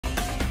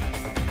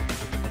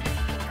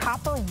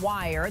copper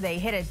wire. They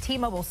hit a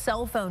T-Mobile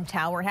cell phone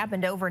tower. It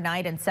happened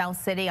overnight in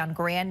South City on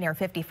Grand near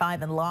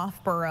 55 in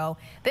Loughborough.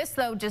 This,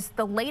 though, just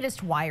the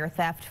latest wire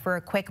theft for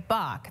a quick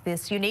buck.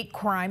 This unique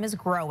crime is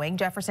growing.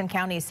 Jefferson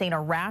County has seen a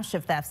rash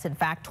of thefts, in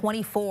fact,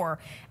 24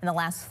 in the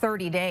last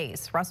 30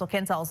 days. Russell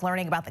Kinsall is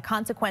learning about the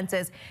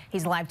consequences.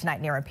 He's live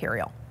tonight near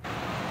Imperial.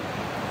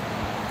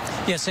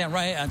 Yes, Sam,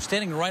 right. I'm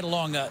standing right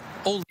along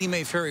Old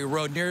Lemay Ferry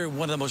Road near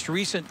one of the most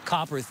recent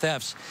copper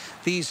thefts.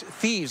 These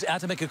thieves, out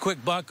to make a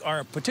quick buck,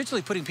 are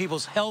potentially putting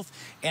people's health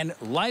and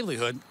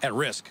livelihood at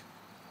risk.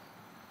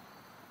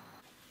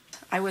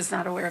 I was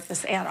not aware of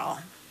this at all.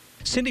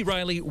 Cindy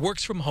Riley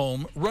works from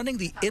home, running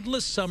the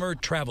Endless Summer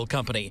Travel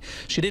Company.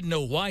 She didn't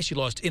know why she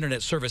lost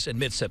internet service in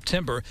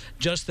mid-September,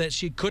 just that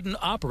she couldn't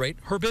operate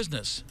her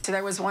business. So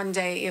there was one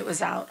day it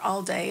was out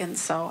all day, and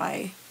so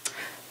I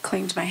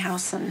cleaned my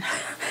house and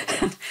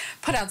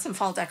put out some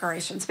fall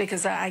decorations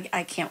because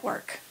I can't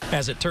work.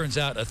 As it turns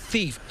out, a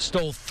thief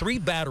stole 3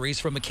 batteries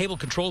from a cable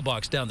control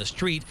box down the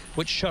street,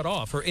 which shut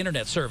off her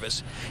internet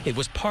service. It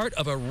was part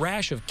of a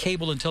rash of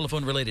cable and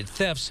telephone-related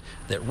thefts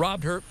that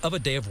robbed her of a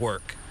day of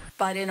work.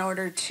 But in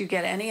order to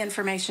get any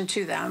information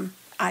to them,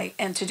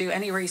 and to do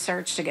any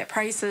research to get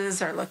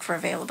prices or look for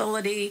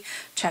availability,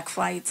 check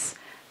flights,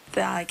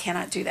 I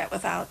cannot do that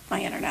without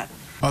my internet.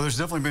 There's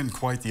definitely been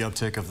quite the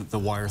uptick of the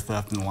wire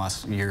theft in the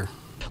last year.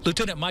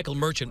 Lieutenant Michael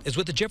Merchant is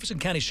with the Jefferson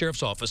County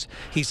Sheriff's Office.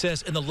 He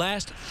says in the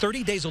last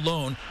 30 days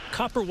alone,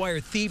 copper wire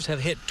thieves have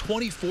hit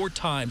 24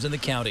 times in the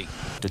county.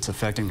 It's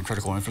affecting the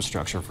critical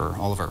infrastructure for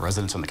all of our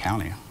residents in the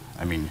county.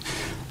 I mean,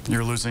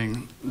 you're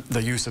losing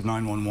the use of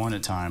 911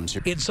 at times.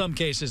 In some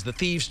cases, the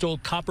thieves stole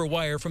copper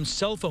wire from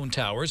cell phone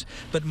towers,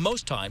 but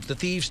most times the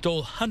thieves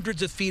stole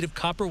hundreds of feet of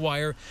copper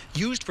wire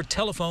used for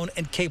telephone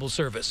and cable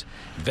service.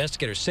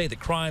 Investigators say the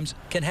crimes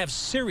can have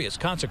serious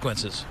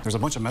consequences. There's a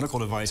bunch of medical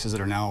devices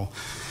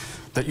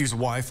that use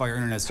Wi-Fi or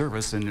internet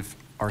service, and if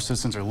our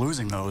citizens are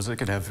losing those, it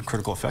could have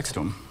critical effects to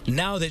them.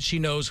 Now that she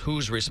knows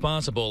who's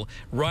responsible,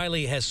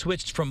 Riley has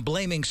switched from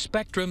blaming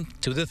Spectrum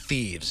to the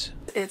thieves.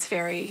 It's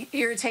very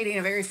irritating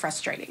and very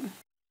frustrating.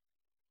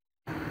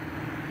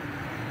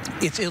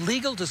 It's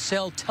illegal to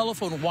sell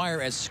telephone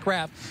wire as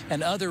scrap,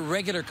 and other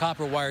regular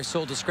copper wire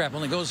sold to scrap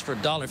only goes for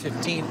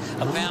 $1.15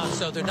 a pound,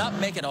 so they're not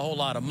making a whole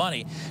lot of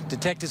money.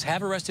 Detectives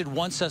have arrested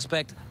 1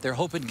 suspect. They're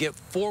hoping to get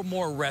 4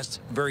 more arrests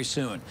very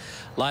soon.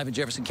 Live in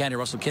Jefferson County,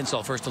 Russell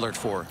Kinsall, First Alert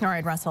 4. All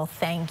right, Russell,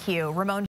 thank you. Ramon